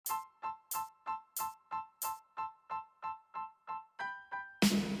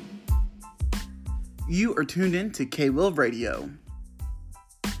You are tuned in to K-Will Radio.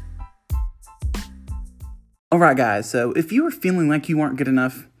 Alright guys, so if you are feeling like you aren't good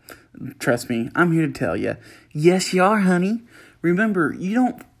enough, trust me, I'm here to tell you, yes you are, honey. Remember, you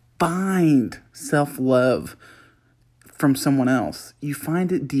don't find self-love from someone else. You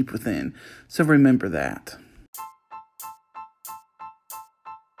find it deep within. So remember that.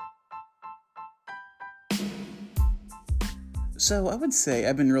 So I would say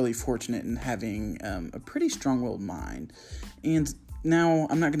I've been really fortunate in having a pretty strong-willed mind. And now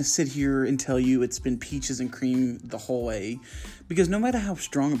I'm not going to sit here and tell you it's been peaches and cream the whole way. Because no matter how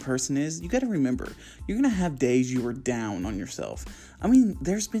strong a person is, you got to remember, you're going to have days you are down on yourself. I mean,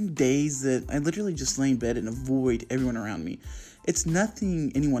 there's been days that I literally just lay in bed and avoid everyone around me. It's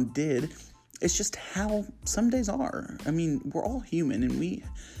nothing anyone did. It's just how some days are. I mean, we're all human and we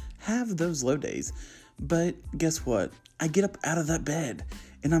have those low days. But guess what? I get up out of that bed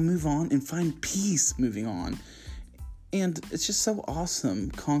and I move on and find peace moving on. And it's just so awesome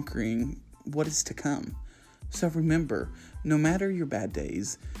conquering what is to come. So remember, no matter your bad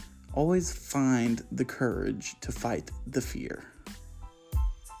days, always find the courage to fight the fear.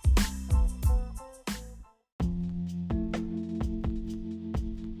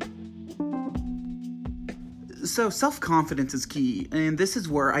 So self-confidence is key, and this is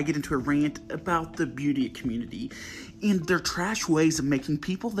where I get into a rant about the beauty community and their trash ways of making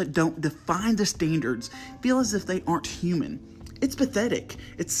people that don't define the standards feel as if they aren't human. It's pathetic,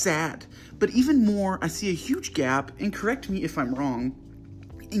 it's sad, but even more, I see a huge gap, and correct me if I'm wrong,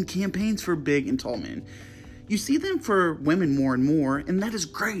 in campaigns for big and tall men. You see them for women more and more, and that is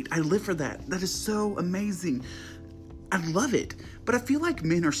great. I live for that. That is so amazing. I love it, but I feel like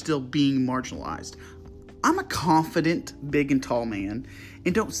men are still being marginalized. I'm a confident, big and tall man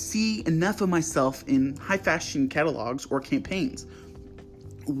and don't see enough of myself in high fashion catalogs or campaigns.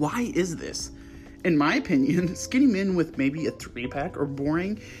 Why is this? In my opinion, skinny men with maybe a 3-pack are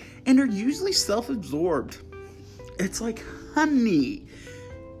boring and are usually self-absorbed. It's like, honey,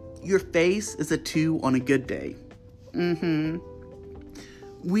 your face is a 2 on a good day.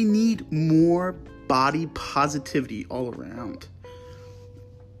 We need more body positivity all around.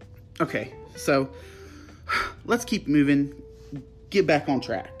 Okay, so let's keep moving, get back on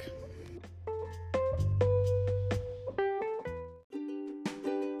track.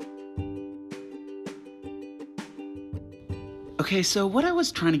 Okay, so what I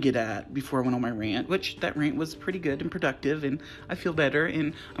was trying to get at before I went on my rant, which that rant was pretty good and productive, and I feel better,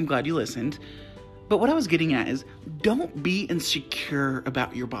 and I'm glad you listened. But what I was getting at is, don't be insecure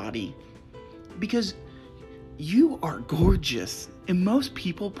about your body, because you are gorgeous, and most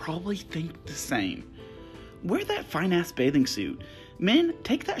people probably think the same. Wear that fine-ass bathing suit. Men,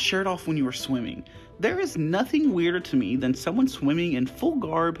 take that shirt off when you are swimming. There is nothing weirder to me than someone swimming in full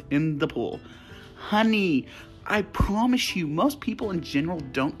garb in the pool. Honey, I promise you, most people in general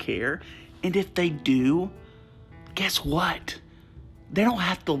don't care. And if they do, guess what? They don't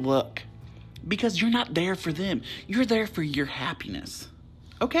have to look. Because you're not there for them. You're there for your happiness.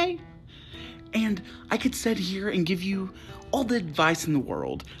 Okay? And I could sit here and give you all the advice in the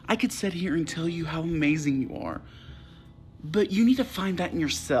world. I could sit here and tell you how amazing you are. But you need to find that in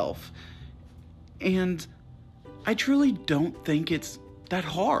yourself. And I truly don't think it's that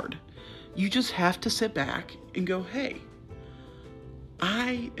hard. You just have to sit back and go, hey,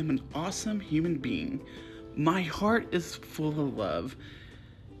 I am an awesome human being. My heart is full of love.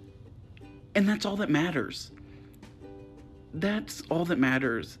 And that's all that matters. That's all that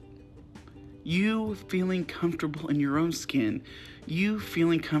matters. You feeling comfortable in your own skin. You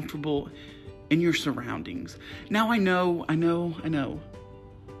feeling comfortable in your surroundings. Now I know.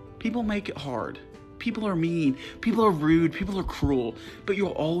 People make it hard. People are mean. People are rude. People are cruel. But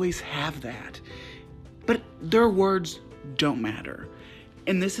you'll always have that. But their words don't matter.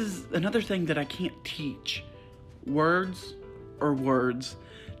 And this is another thing that I can't teach. Words are words.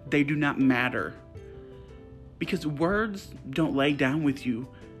 They do not matter. Because words don't lay down with you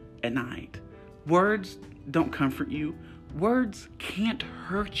at night. Words don't comfort you. Words can't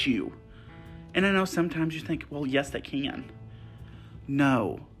hurt you. And I know sometimes you think, well, yes, they can.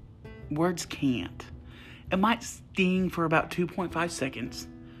 No, words can't. It might sting for about 2.5 seconds,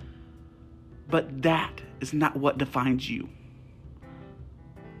 but that is not what defines you.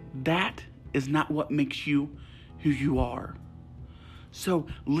 That is not what makes you who you are. So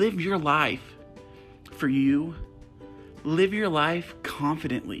live your life for you. Live your life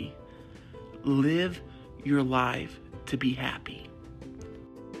confidently. Live your life to be happy.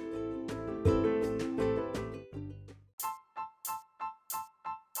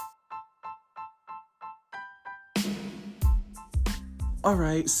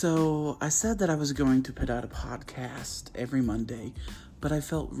 Alright, so I said that I was going to put out a podcast every Monday, but I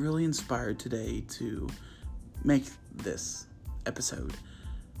felt really inspired today to make this episode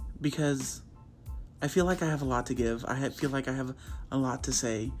because I feel like I have a lot to give. Feel like I have a lot to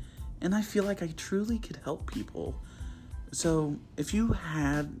say, and I feel like I truly could help people. So if you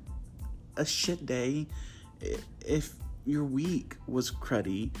had a shit day, if your week was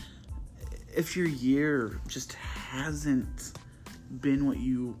cruddy, if your year just hasn't been what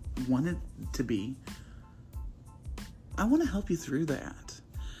you want it to be, I want to help you through that.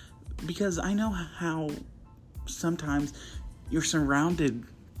 Because I know how sometimes you're surrounded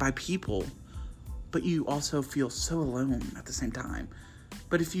by people, but you also feel so alone at the same time.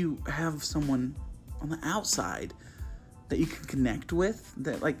 But if you have someone on the outside that you can connect with,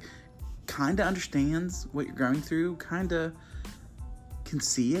 that like kind of understands what you're going through, kind of can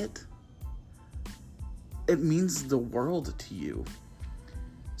see it, it means the world to you.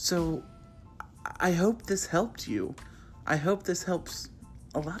 So I hope this helped you. I hope this helps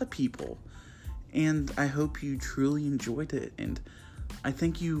a lot of people. And I hope you truly enjoyed it. And I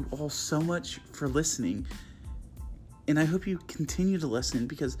thank you all so much for listening. And I hope you continue to listen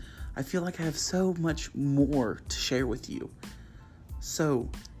because I feel like I have so much more to share with you. So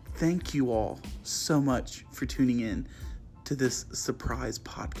thank you all so much for tuning in to this surprise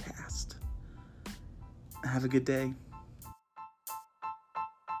podcast. Have a good day.